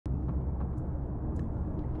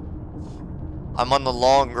I'm on the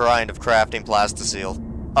long grind of crafting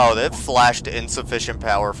plasticine. Oh, they've flashed insufficient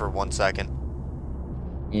power for 1 second.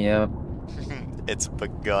 Yep. It's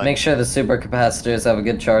begun. Make sure the supercapacitors have a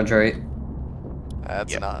good charge rate.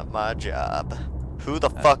 That's not my job. Who the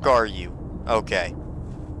fuck are you? Okay.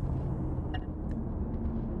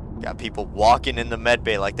 Got people walking in the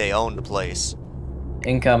medbay like they own the place.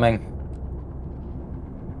 Incoming.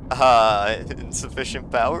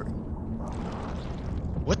 Insufficient power?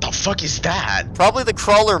 What the fuck is that? Probably the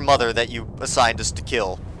crawler mother that you assigned us to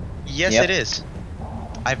kill. Yes, Yep. it is.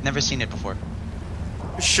 I've never seen it before.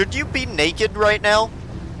 Should you be naked right now?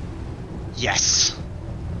 Yes.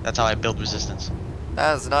 That's how I build resistance.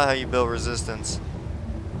 That's not how you build resistance.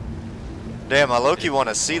 Damn, I low-key want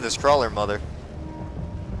to see this crawler mother.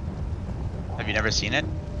 Have you never seen it?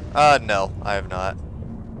 No, I have not.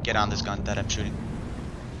 Get on this gun that I'm shooting.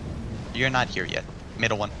 You're not here yet.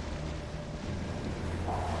 Middle one.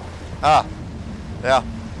 Ah, yeah.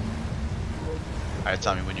 Alright,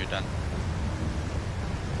 tell me when you're done.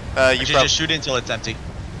 You Actually, just shoot it until it's empty.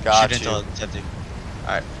 Got Shoot it you. until it's empty.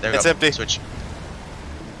 Alright, there we It's go. empty. Switch.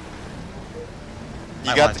 You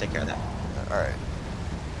Might got want to take care of that. Alright.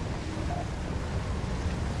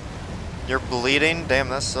 You're bleeding? Damn,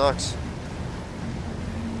 that sucks.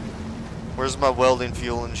 Where's my welding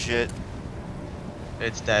fuel and shit?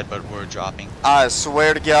 It's dead, but we're dropping. I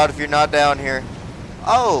swear to God, if you're not down here.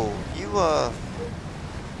 Oh, you,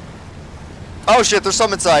 Oh shit, there's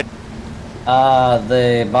some inside.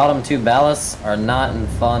 The bottom two ballasts are not in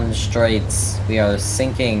fun straits. We are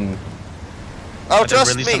sinking. Oh, Are there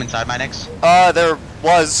trust really me. some inside my necks? There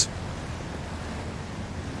was.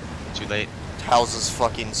 Too late. How's his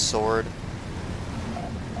fucking sword?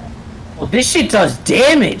 Well, this shit does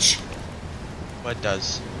damage! What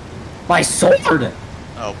does? My sword!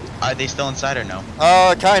 Oh, are they still inside or no?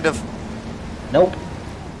 Kind of. Nope.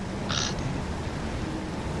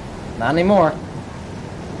 Not anymore.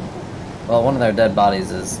 Well, one of their dead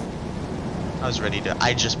bodies is. I was ready to.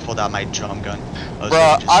 I just pulled out my drum gun. I was ready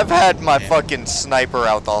Bruh, to I've shoot. had my Yeah. fucking sniper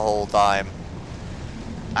out the whole time.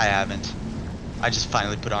 I haven't. I just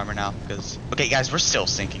finally put armor now because. Okay, guys, we're still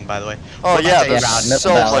sinking, by the way. Oh We're yeah, about to there's round.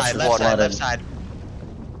 so left much side, left water. side, left side.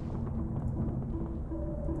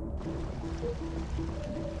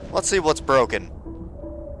 Let's see what's broken.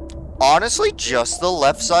 Honestly, just the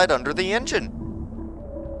left side under the engine.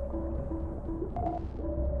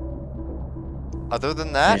 Other than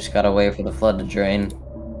We that, just gotta wait for the flood to drain.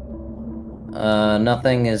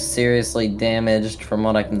 Nothing is seriously damaged from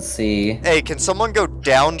what I can see. hey, can someone go Guys,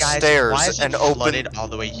 downstairs why is it and open? flooded all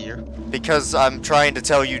the way here? Because I'm trying to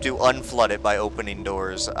tell you to unflood it by opening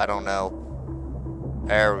doors. I don't know.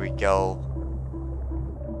 There we go.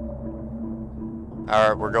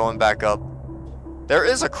 Alright, we're going back up. There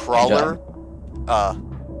is a crawler,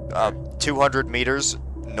 200 meters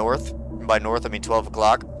north. By north, I mean 12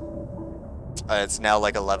 o'clock. It's now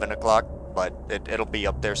like 11 o'clock, but it'll be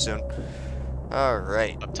up there soon.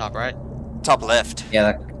 Alright. Up top right. Top left.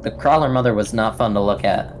 Yeah, the crawler mother was not fun to look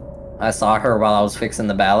at. I saw her while I was fixing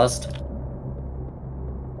the ballast.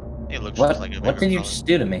 It looks What? just like a What did you color. just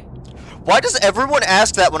do to me? Why does everyone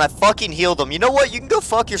ask that when I fucking heal them? You know what? You can go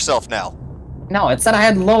fuck yourself now. No, it said I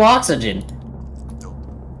had low oxygen.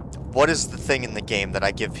 What is the thing in the game that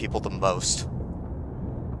I give people the most?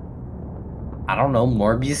 I don't know,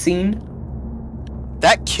 morbusine?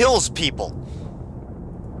 That kills people.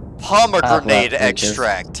 Pomegranate left, Lucas.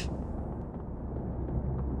 extract.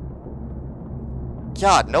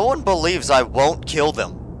 God, no one believes I won't kill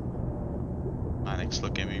them. Onyx,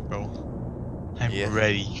 look at me, bro. I'm Yeah.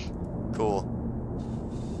 ready. Cool.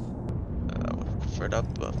 Further up,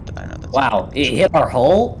 I know that's Wow, it hit our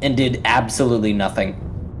hull and did absolutely nothing.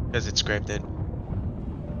 because it scraped it.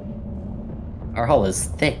 Our hull is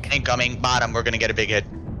thick. Incoming, bottom. We're gonna get a big hit.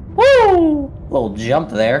 Woo! Little jump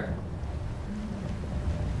there.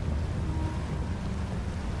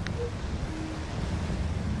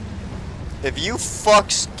 If you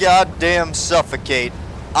fucks goddamn suffocate,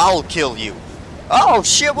 I'll kill you. Oh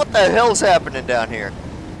shit, what the hell's happening down here?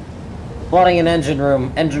 Flooding an engine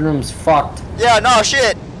room. Engine room's fucked. Yeah, no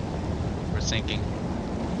shit. We're sinking.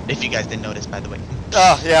 If you guys didn't notice, by the way.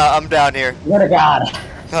 Oh, yeah, I'm down here. What a god.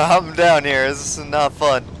 I'm down here. This is not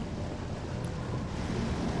fun.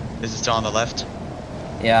 Is it still on the left?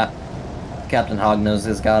 Yeah. Captain Hognose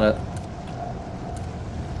has got it.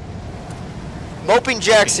 Moping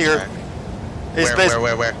Jack's here. He's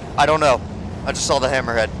Where? I don't know. I just saw the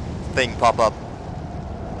hammerhead thing pop up.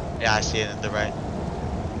 Yeah, I see it at the right.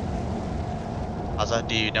 How's that?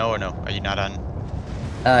 Do you know or no? Are you not on?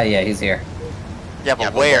 Yeah, he's here. Yeah, but Yeah,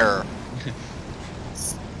 but where?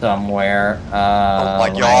 somewhere. Oh my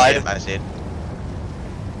I God. see it.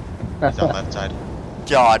 He's on left side.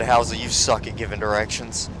 God, Hauser, you suck at giving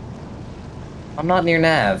directions. I'm not near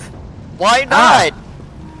nav. Why Ah! not?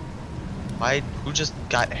 Why? Who just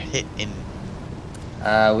got hit in?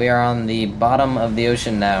 We are on the bottom of the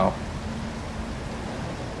ocean now.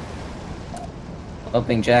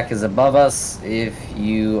 Opening jack is above us if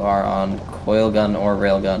you are on coil gun or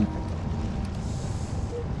railgun.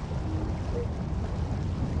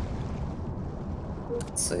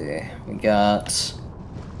 Let's see. We got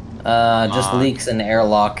just leaks and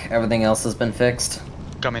airlock. Everything else has been fixed.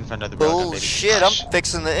 Come in front of the railgun, baby. Bullshit, I'm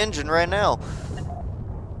fixing the engine right now.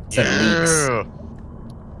 Said leaks.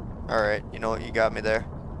 Alright, you know what? You got me there.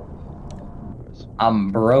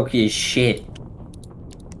 I'm broke as shit.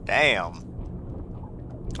 Damn.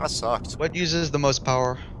 That sucks. What uses the most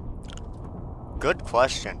power? Good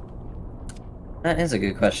question. That is a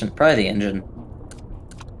good question. Probably the engine.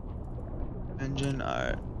 Engine,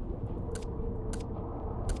 alright.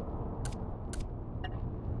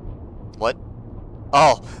 What?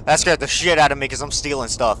 Oh, that scared the shit out of me because I'm stealing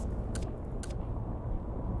stuff.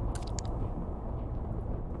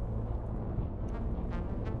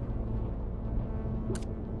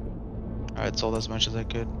 Alright, sold as much as I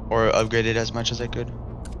could. Or upgraded as much as I could.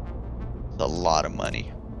 It's a lot of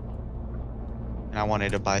money. And I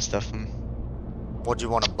wanted to buy stuff from What do you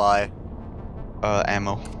want to buy?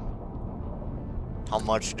 ammo. How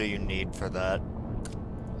much do you need for that?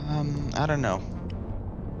 I don't know.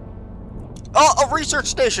 Oh, a research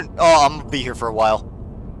station! Oh, I'm gonna be here for a while.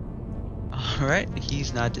 Alright,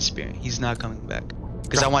 he's not disappearing. He's not coming back.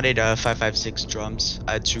 Because I wanted 5.56 drums.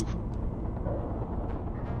 I had 2.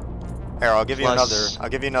 Here, I'll give you Plus- another. I'll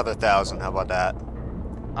give you another 1,000. How about that?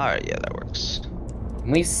 Alright, yeah, that works.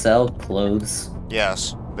 Can we sell clothes?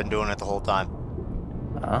 Yes, been doing it the whole time.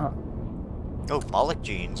 Ah. Oh, Moloch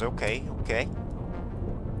jeans. Okay, okay.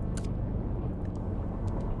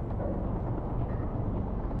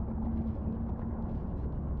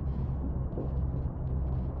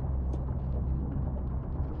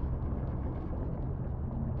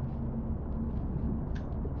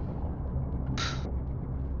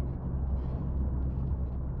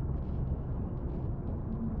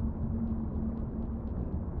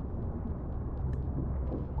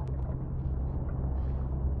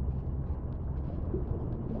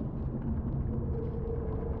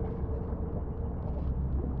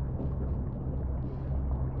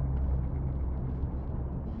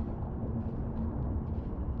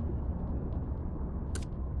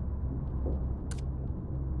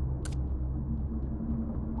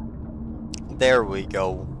 There we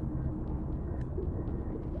go.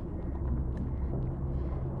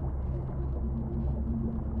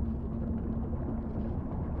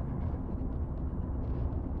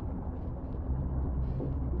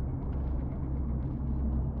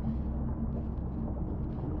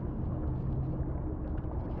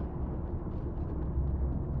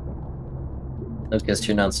 Lucas,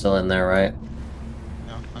 you're not still in there, right?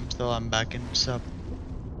 No, I'm back in sub.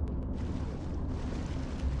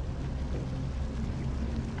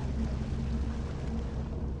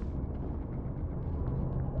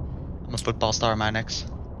 I'm a football star, my next.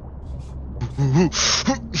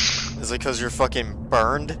 Is it because you're fucking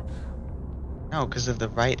burned? No, because of the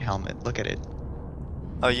right helmet. Look at it.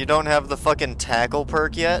 Oh, you don't have the fucking tackle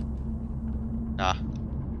perk yet? Nah.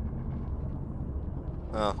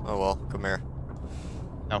 Oh, oh well. Come here.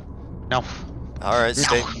 No. No. All right,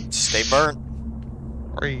 stay burnt.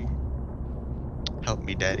 Hurry. Help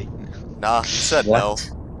me, daddy. Nah, you said What?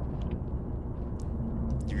 no.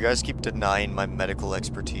 You guys keep denying my medical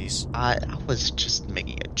expertise. I was just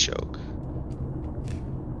making a joke.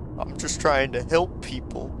 I'm just trying to help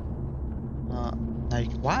people.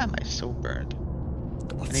 Like, why am I so burned?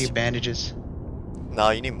 I need bandages.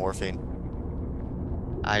 Nah, you need morphine.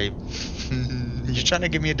 You're trying to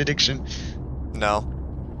give me a addiction. No.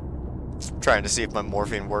 I'm trying to see if my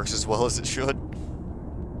morphine works as well as it should.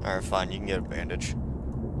 Alright, fine, you can get a bandage.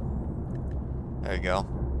 There you go.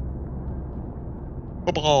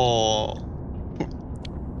 Football.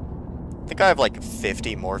 I think I have like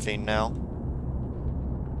 50 morphine now.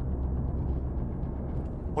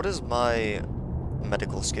 What is my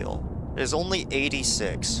medical skill? It is only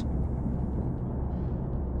 86.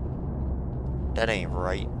 That ain't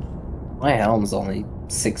right. My helm's only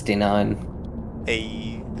 69.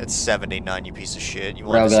 Hey, it's 79, you piece of shit. You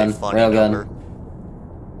want to say Railgun, funny railgun. number?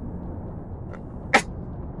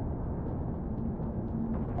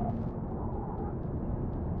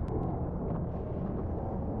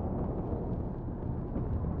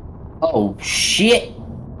 Oh shit!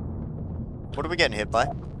 What are we getting hit by?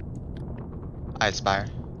 I aspire.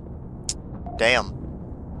 Damn.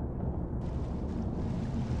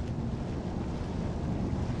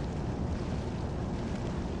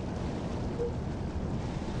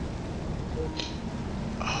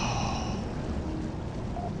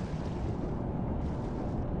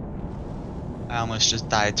 I almost just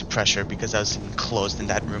died to pressure because I was enclosed in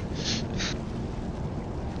that room.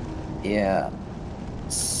 Yeah.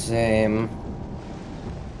 Same.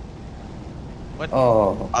 What?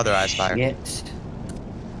 Oh. Other ice fire. Shit.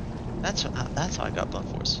 That's how I got blunt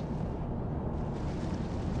force.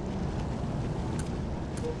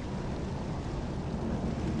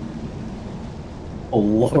 Oh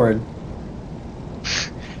lord.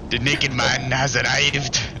 The naked man has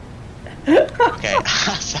arrived. Okay.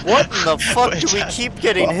 What in the fuck do we keep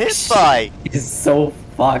getting hit by? He's so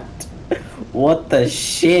fucked. What the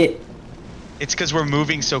shit? It's because we're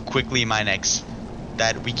moving so quickly, Minex,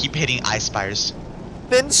 that we keep hitting ice spires.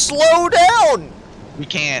 Then slow down! We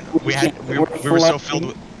can't. We were so filled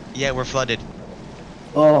with. Yeah, we're flooded.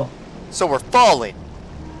 Oh. So we're falling.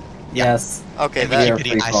 Yes. Okay, And we that. keep are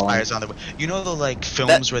hitting ice free falling. spires on the way. You know the like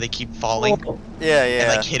films where they keep falling Oh. Yeah, and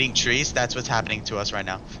yeah. like hitting trees? That's what's happening to us right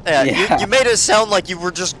now. Yeah, Yeah. You made it sound like you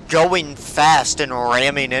were just going fast and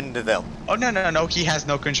ramming into them. Oh no, he has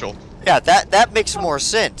no control. Yeah, that makes more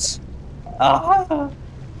sense. Ah.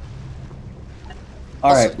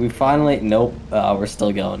 Alright, we finally. Nope. We're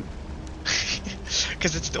still going.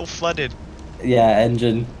 Because it's still flooded. Yeah,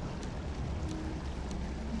 engine.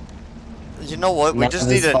 You know what? We Now just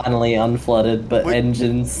it's need finally unflooded, but we-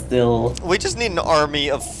 engine still. we just need an army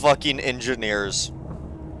of fucking engineers.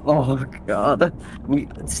 Oh god. We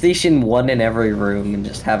station one in every room and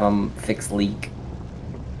just have them fix leak.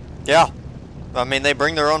 Yeah. I mean, they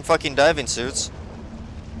bring their own fucking diving suits.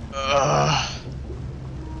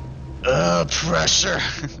 Pressure.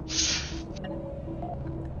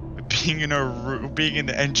 Being in a room, being in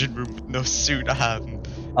the engine room with no suit,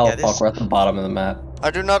 Oh yeah, fuck, we're at the bottom of the map. I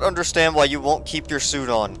do not understand why you won't keep your suit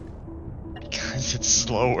on. because it's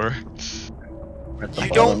slower. We're at the You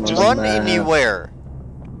bottom don't of the run map. anywhere.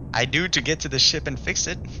 I do to get to the ship and fix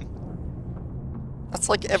it. That's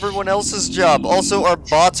like everyone else's job. Also, our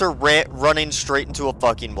bots are running straight into a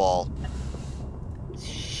fucking wall.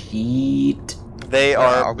 Shit. They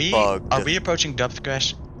are we bugged. are we approaching depth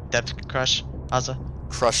crush? Depth crush, Asa?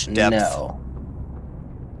 Crush depth. No.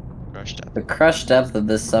 Crush depth. The crush depth of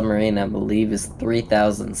this submarine, I believe, is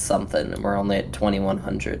 3,000 something, and we're only at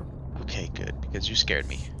 2,100. Okay, good, because you scared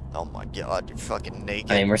me. Oh my god, you're fucking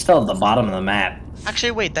naked. I mean, we're still at the bottom of the map.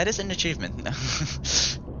 Actually, wait, that is an achievement.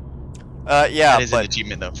 Yeah, that is an but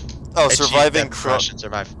achievement though. oh, Achieve surviving depth crush and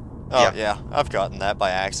survive. Oh yeah, I've gotten that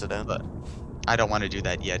by accident. But I don't want to do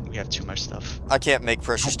that yet. We have too much stuff. I can't make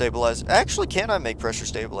pressure stabilizers. Actually, can I make pressure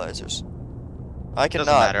stabilizers? I Doesn't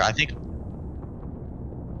cannot. matter. I think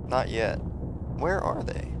Not yet. Where are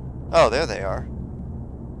they? Oh, there they are.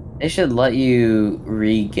 They should let you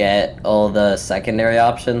re-get all the secondary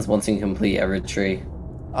options once you complete every tree.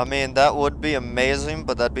 I mean, that would be amazing,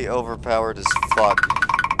 but that'd be overpowered as fuck.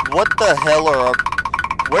 What the hell are our...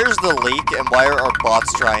 Where's the leak, and why are our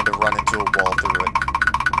bots trying to run into a wall through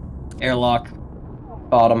it? Airlock.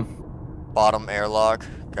 Bottom. Bottom airlock.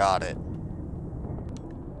 Got it.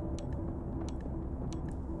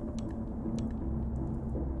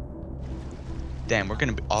 damn, we're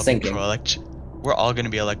gonna be all Sinking. we're all gonna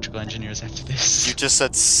be electrical engineers after this. You just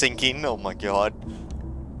said sinking? Oh my god.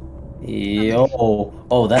 Yo.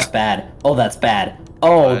 Oh, that's bad. Oh, that's bad.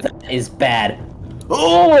 Oh, What? that is bad.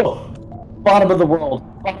 Oh! Bottom of the world.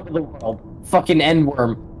 Bottom of the world. Fucking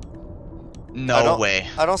N-worm. No way.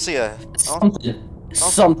 I don't see a...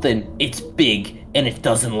 Something. It's big, and it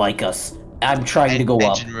doesn't like us. I'm trying to go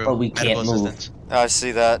up, Engine room, but we can't medical move. assistance. I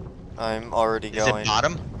see that. I'm already Is going. it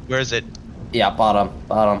bottom? Where is it? Yeah, bottom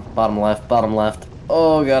left.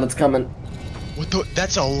 Oh god, it's coming. What the?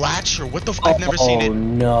 That's a latcher. What the? I've never seen Oh it.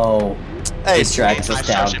 no. Hey, It drags us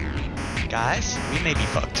down. Guys, we may be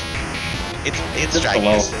fucked. It's Just dragging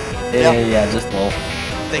below. us. Yeah, just low.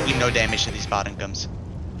 Taking no damage to these bottom guns.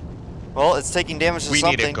 well, it's taking damage to We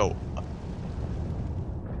something. need to go.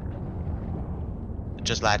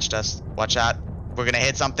 Just latched us. Watch out. We're gonna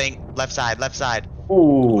hit something. Left side.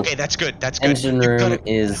 Ooh. Okay, that's good. That's good. Engine You room gotta-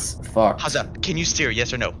 is fucked. How's up? Can you steer?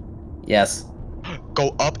 Yes or no? Yes.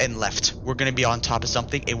 Go up and left. We're gonna be on top of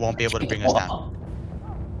something. It won't be able to bring us down.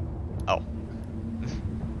 Oh.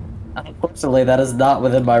 Unfortunately, that is not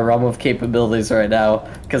within my realm of capabilities right now,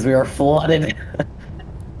 because we are flooded.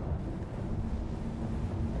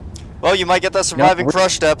 Well, you might get that surviving we're-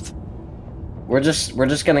 crush depth. we're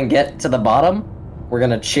just gonna get to the bottom. We're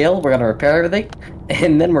gonna chill. We're gonna repair everything,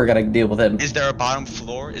 and then we're gonna deal with him. Is there a bottom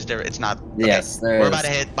floor? Is there? It's not. Okay. Yes, there We're is. about to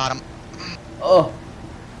hit bottom. Oh.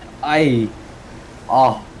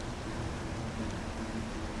 Oh.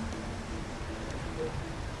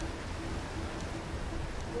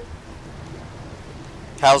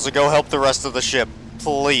 How's it go? Help the rest of the ship,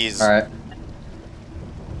 please. Alright.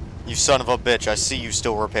 You son of a bitch, I see you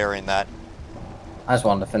still repairing that. I just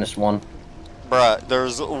wanted to finish one. Bruh,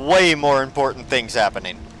 there's way more important things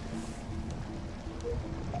happening.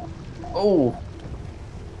 Oh.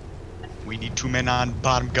 We need 2 men on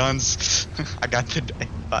bottom guns. I got the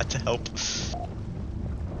bot to help.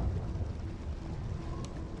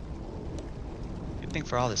 Good thing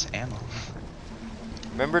for all this ammo.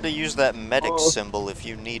 Remember to use that medic symbol if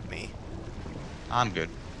you need me. I'm good.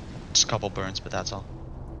 Just a couple burns, but that's all.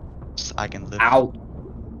 Just, I can live. Ow.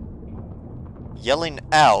 Yelling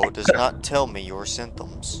ow does not tell me your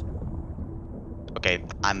symptoms. Okay,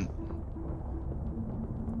 I'm.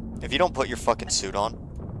 If you don't put your fucking suit on.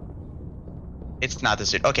 It's not the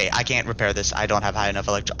suit. Okay, I can't repair this. I don't have high enough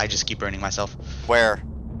electro. I just keep burning myself. Where?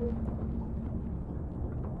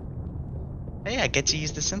 Hey, I get to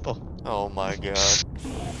use the simple. Oh my god.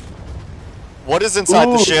 What is inside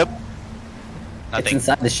the ship? Nothing. It's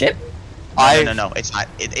inside the ship? No. It's not.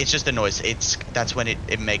 It's just a noise. That's when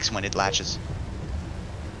it makes when it latches.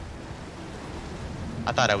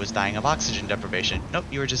 I thought I was dying of oxygen deprivation. Nope,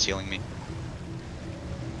 you were just healing me.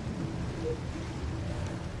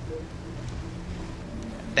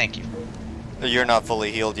 Thank you. You're not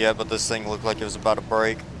fully healed yet, but this thing looked like it was about to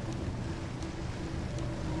break.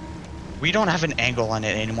 We don't have an angle on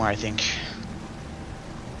it anymore, I think.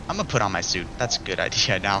 I'm gonna put on my suit. That's a good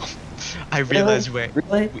idea now. I realize where.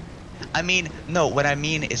 Really? I mean, no, what I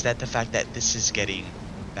mean is that the fact that this is getting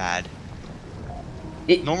bad.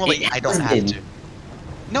 Normally, I don't have to.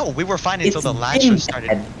 No, we were fine until the latcher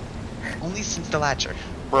started. Only since the latcher.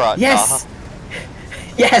 Bruh, yes!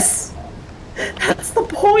 Yes! That's the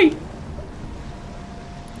point!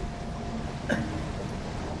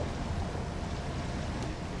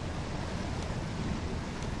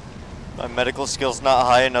 My medical skill's not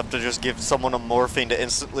high enough to just give someone a morphine to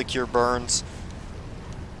instantly cure burns.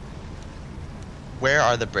 Where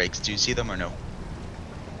are the brakes? Do you see them or no?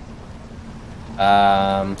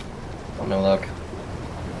 Let me look.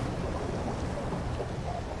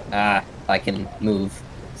 Ah, I can move.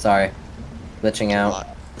 Sorry. Glitching out.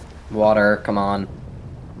 Water, come on.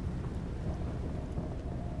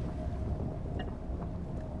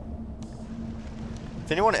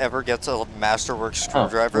 If anyone ever gets a masterwork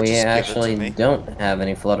screwdriver, we just give it to actually me. don't have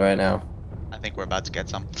any flood right now. I think we're about to get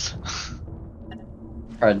some.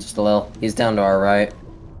 Alright, just a little. He's down to our right.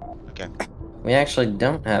 Okay. We actually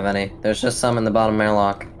don't have any. There's just some in the bottom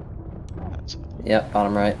airlock. Yep,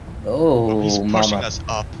 bottom right. Oh, he's pushing mama. us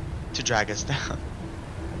up to drag us down.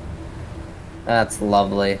 That's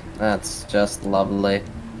lovely. That's just lovely.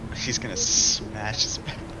 He's gonna smash us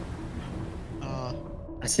back.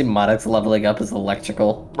 I see Monix leveling up as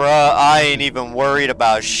electrical. Bruh, I ain't even worried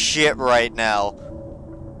about shit right now.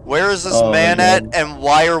 Where is this man at, and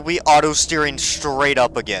why are we auto-steering straight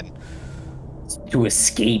up again? To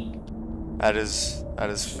escape. That is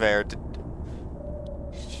fair.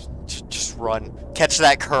 Just run. Catch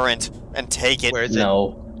that current and take it. Where is it?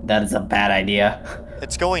 No, that is a bad idea.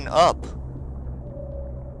 It's going up.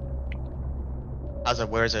 I was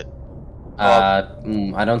like, where is it? I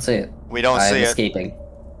don't see it. We don't see I'm it. escaping.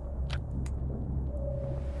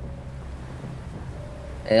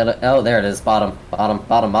 Oh, there it is. Bottom. Yep.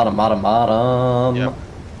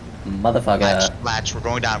 Motherfucker. Latch, we're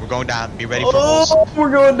going down. We're going down. Be ready for holes.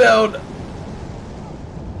 We're going down.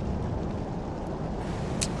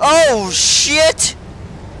 Oh, shit!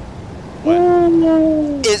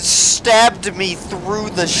 What? It stabbed me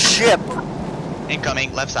through the ship.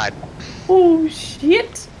 Incoming, left side. Oh,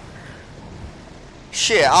 shit.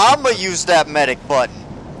 Shit, I'ma use that medic button.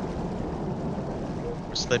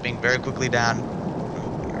 We're slipping very quickly down.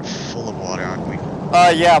 We are full of water, aren't we?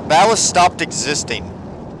 Yeah, ballast stopped existing.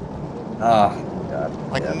 Oh,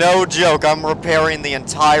 God. Like, no joke, I'm repairing the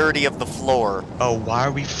entirety of the floor. Oh, why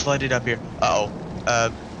are we flooded up here? Uh-oh.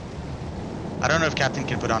 I don't know if Captain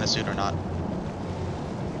can put on a suit or not.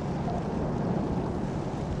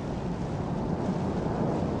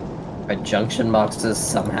 Our junction boxes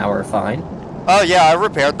somehow are fine. Oh yeah, I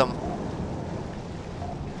repaired them.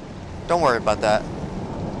 Don't worry about that.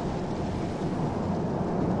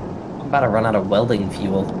 I'm about to run out of welding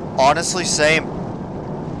fuel. Honestly, same.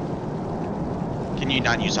 Can you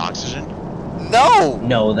not use oxygen? No!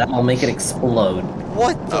 No, that'll make it explode.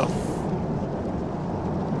 What the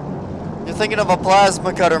You're thinking of a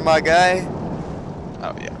plasma cutter, my guy.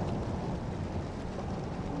 Oh, yeah.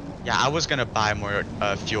 Yeah, I was gonna buy more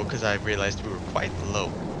fuel because I realized we were quite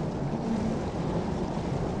low.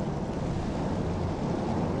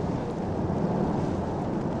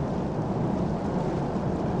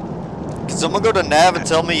 someone go to nav and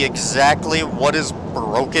tell me exactly what is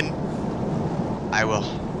broken? I will.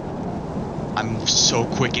 I'm so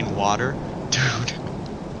quick in water, dude.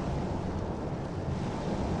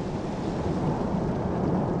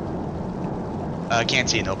 Can't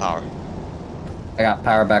see, no power. I got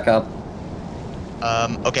power back up.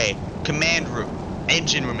 Okay. Command room.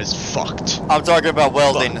 Engine room is fucked. I'm talking about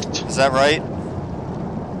welding. Fucked. Is that right?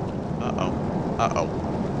 Uh-oh. Uh-oh.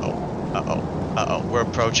 Oh. Uh-oh. Uh-oh. We're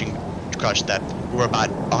approaching crush depth. We're about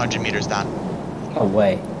 100 meters down. No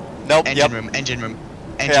way. Nope. Engine room. Engine room.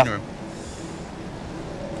 Engine room.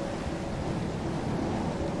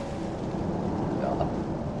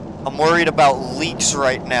 I'm worried about leaks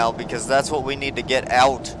right now because that's what we need to get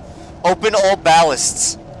out. Open all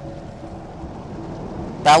ballasts.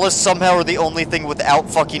 Ballasts somehow are the only thing without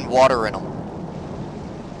fucking water in them.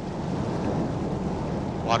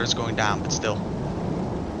 Water's going down, but still.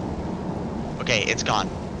 Okay, it's gone.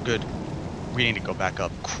 Good. We need to go back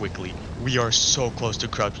up quickly. We are so close to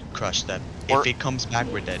crush that. If it comes back,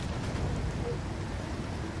 we're dead.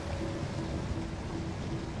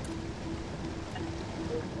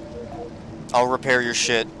 I'll repair your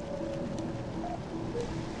shit.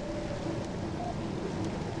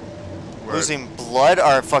 Losing blood?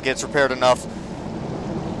 Alright, fuck it, it's repaired enough.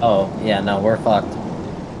 Oh, yeah, no, we're fucked.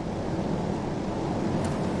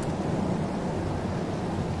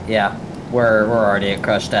 Yeah, we're already at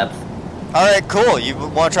crush depth. Alright, cool. You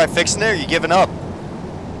wanna try fixing it, or you giving up?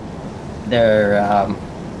 They're,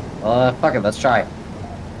 fuck it, let's try.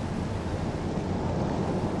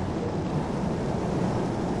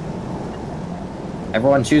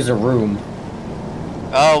 Everyone choose a room.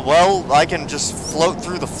 Oh, well, I can just float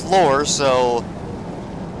through the floor, so...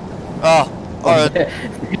 Oh, alright.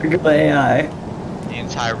 Good AI. The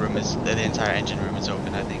entire room is, the entire engine room is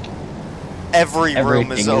open, I think. Every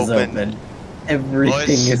room is open.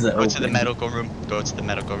 Everything is open. Go to the medical room. Go to the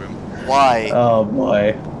medical room. Why? Oh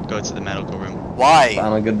boy. Go to the medical room. Why?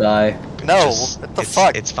 Final goodbye. No, what the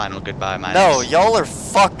fuck? It's final goodbye, my No, next. y'all are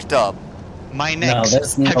fucked up. My No, next.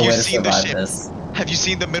 there's no Have way you to seen the survive ship? this. Have you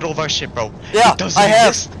seen the middle of our ship, bro? Yeah, It doesn't I have.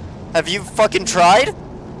 exist. Have you fucking tried?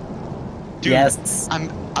 Dude, Yes.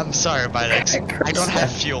 I'm sorry, my next. I don't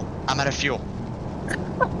have fuel. I'm out of fuel.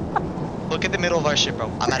 Look at the middle of our ship,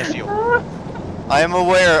 bro. I'm out of fuel. I am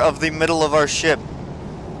aware of the middle of our ship.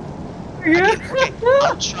 I mean, okay,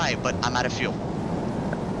 I'll try, but I'm out of fuel.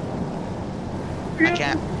 I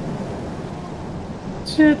can't.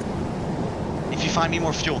 Shit. If you find me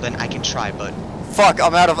more fuel, then I can try, but... Fuck,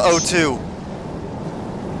 I'm out of O2.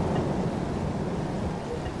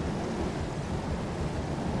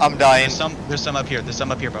 I'm dying. There's some up here. There's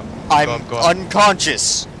some up here, bro. I'm go up.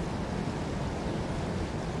 unconscious.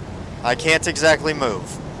 I can't exactly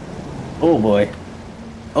move. Oh boy.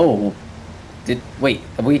 Oh. Wait,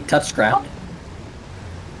 have we touched ground?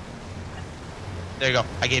 There you go.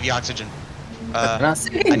 I gave you oxygen. I'm not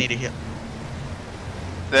seeing. I need to heal.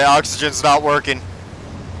 The oxygen's not working.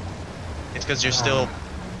 It's because you're still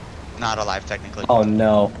not alive, technically. Oh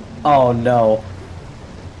no. Oh no.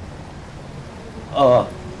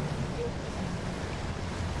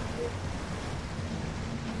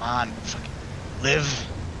 Come on, fucking live.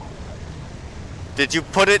 Did you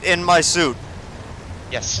put it in my suit?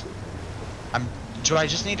 Yes. Do I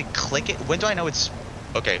just need to click it? When do I know it's...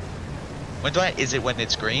 Okay. Is it when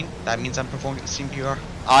it's green? That means I'm performing CPR?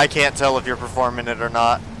 I can't tell if you're performing it or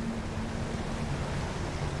not.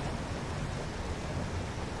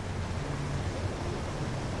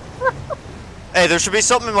 Hey, there should be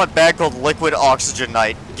something in my bag called liquid oxygen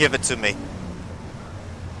night. Give it to me.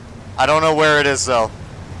 I don't know where it is though.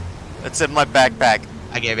 It's in my backpack.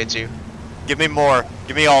 I gave it to you. Give me more.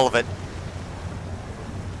 Give me all of it.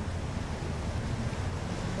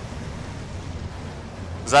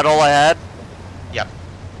 Is that all I had? Yep.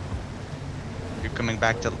 You're coming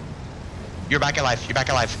back to... You're back alive. You're back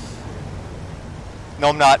alive. No,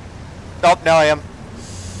 I'm not. Oh, now I am.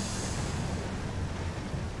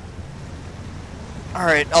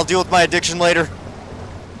 Alright, I'll deal with my addiction later.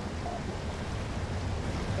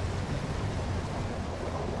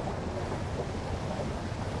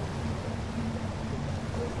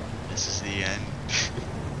 This is the end.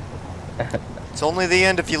 It's only the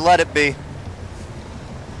end if you let it be.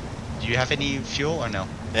 Do you have any fuel or no?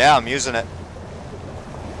 Yeah, I'm using it.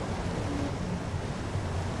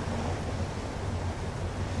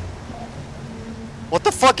 What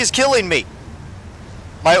the fuck is killing me?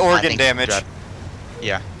 My organ damage.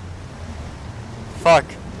 Yeah. Fuck.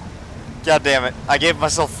 God damn it. I gave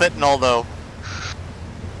myself fentanyl though.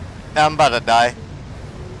 Now I'm about to die.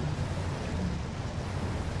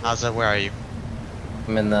 Ozza, where are you?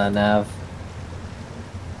 I'm in the nav.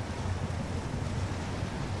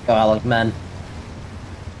 Go, Alec, man.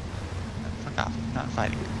 Fuck off. I'm not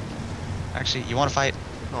fighting. Actually, you want to fight?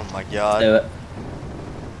 Oh my Do god. it.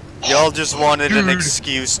 Y'all just wanted an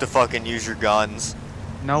excuse to fucking use your guns.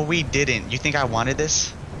 No, we didn't. You think I wanted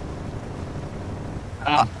this?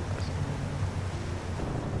 Ah.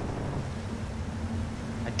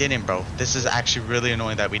 I didn't, bro. This is actually really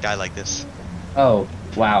annoying that we die like this. Oh,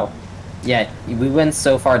 wow. Yeah, we went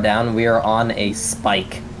so far down, we are on a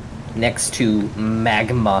spike next to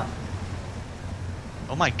magma.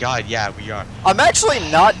 Oh my god, yeah, we are. I'm actually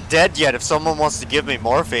not dead yet if someone wants to give me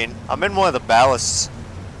morphine. I'm in one of the ballasts.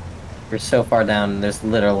 We're so far down, there's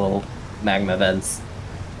literal magma vents.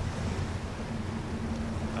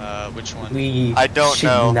 Which one? I don't should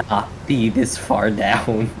know. not be this far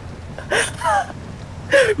down.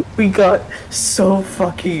 We got so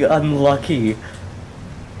fucking unlucky.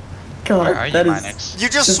 God, Where are you, that is... Minex? You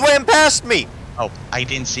just swam past me! Oh, I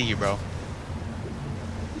didn't see you, bro.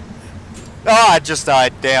 Ah, I just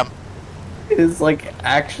died, damn. It is like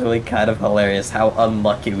actually kind of hilarious how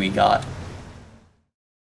unlucky we got.